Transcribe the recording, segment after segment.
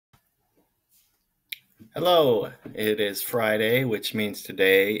Hello, it is Friday, which means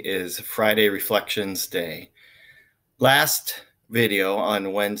today is Friday Reflections Day. Last video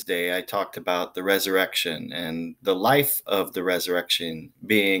on Wednesday, I talked about the resurrection and the life of the resurrection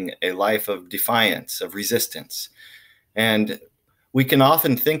being a life of defiance, of resistance. And we can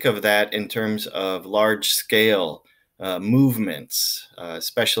often think of that in terms of large scale movements,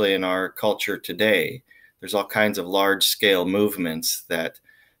 especially in our culture today. There's all kinds of large scale movements that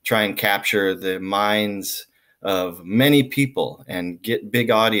try and capture the minds of many people and get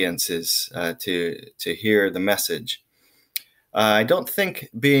big audiences to hear the message. I don't think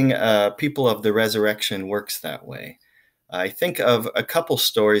being people of the resurrection works that way. I think of a couple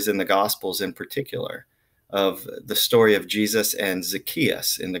stories in the Gospels in particular, of the story of Jesus and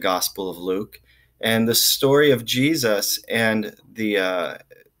Zacchaeus in the Gospel of Luke, and the story of Jesus and the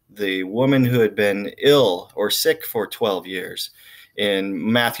woman who had been ill or sick for 12 years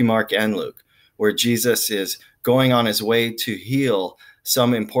in Matthew, Mark, and Luke, where Jesus is going on his way to heal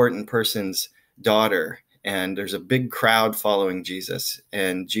some important person's daughter. And there's a big crowd following Jesus,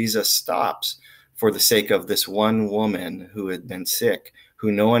 and Jesus stops for the sake of this one woman who had been sick,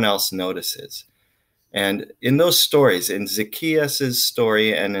 who no one else notices. And in those stories, in Zacchaeus'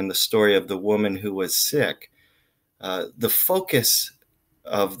 story and in the story of the woman who was sick, the focus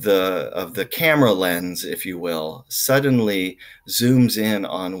of the camera lens, if you will, suddenly zooms in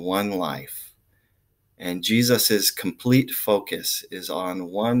on one life. And Jesus's complete focus is on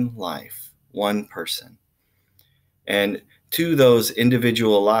one life, one person. And to those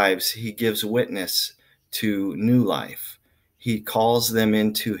individual lives, he gives witness to new life. He calls them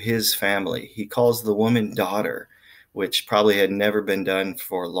into his family. He calls the woman daughter, which probably had never been done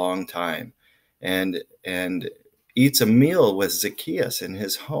for a long time, and eats a meal with Zacchaeus in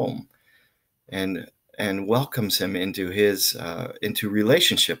his home, and welcomes him into his into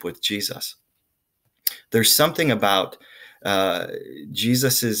relationship with Jesus. There's something about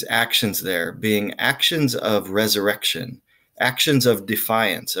Jesus's actions there being actions of resurrection, actions of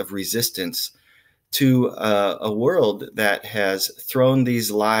defiance, of resistance to a world that has thrown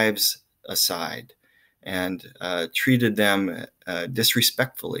these lives aside and treated them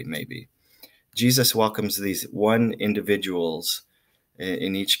disrespectfully, maybe. Jesus welcomes these one individuals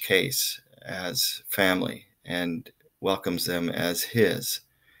in each case as family and welcomes them as his,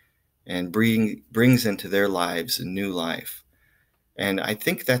 and brings into their lives a new life. And I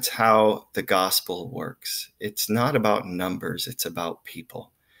think that's how the gospel works. It's not about numbers, it's about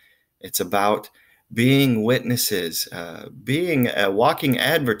people. It's about being witnesses, being a walking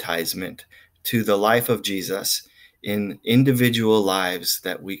advertisement to the life of Jesus in individual lives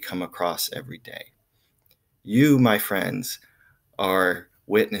that we come across every day. You, my friends, are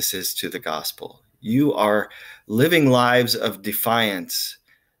witnesses to the gospel. You are living lives of defiance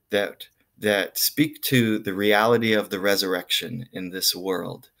that speak to the reality of the resurrection in this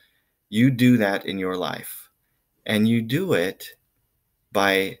world. You do that in your life, and you do it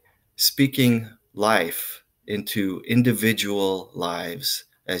by speaking life into individual lives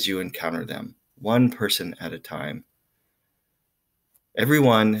as you encounter them, one person at a time.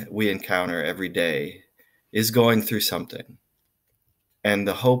 Everyone we encounter every day is going through something, and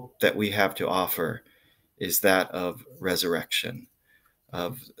the hope that we have to offer is that of resurrection,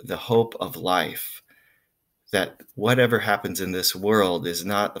 of the hope of life, that whatever happens in this world is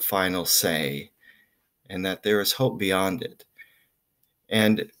not the final say, and that there is hope beyond it.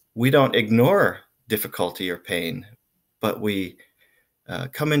 And we don't ignore difficulty or pain, but we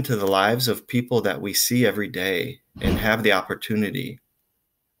come into the lives of people that we see every day and have the opportunity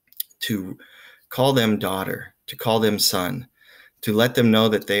to call them daughter, to call them son, to let them know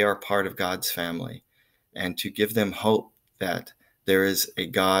that they are part of God's family, and to give them hope that there is a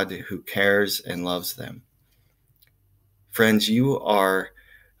God who cares and loves them. Friends, you are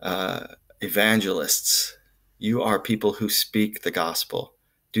evangelists. You are people who speak the gospel.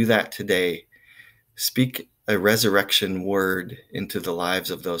 Do that today. Speak a resurrection word into the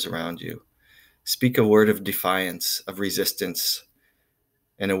lives of those around you. Speak a word of defiance, of resistance,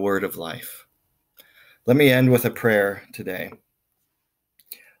 and a word of life. Let me end with a prayer today.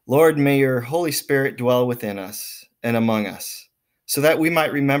 Lord, may your Holy Spirit dwell within us and among us, so that we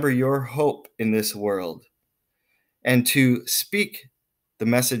might remember your hope in this world, and to speak the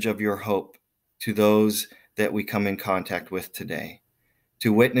message of your hope to those that we come in contact with today,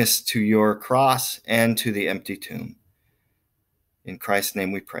 to witness to your cross and to the empty tomb. In Christ's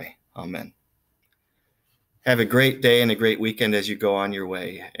name we pray. Amen. Have a great day and a great weekend as you go on your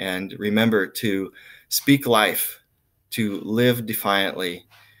way. And remember to speak life, to live defiantly,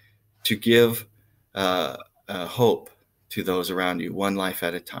 to give hope to those around you, one life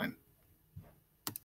at a time.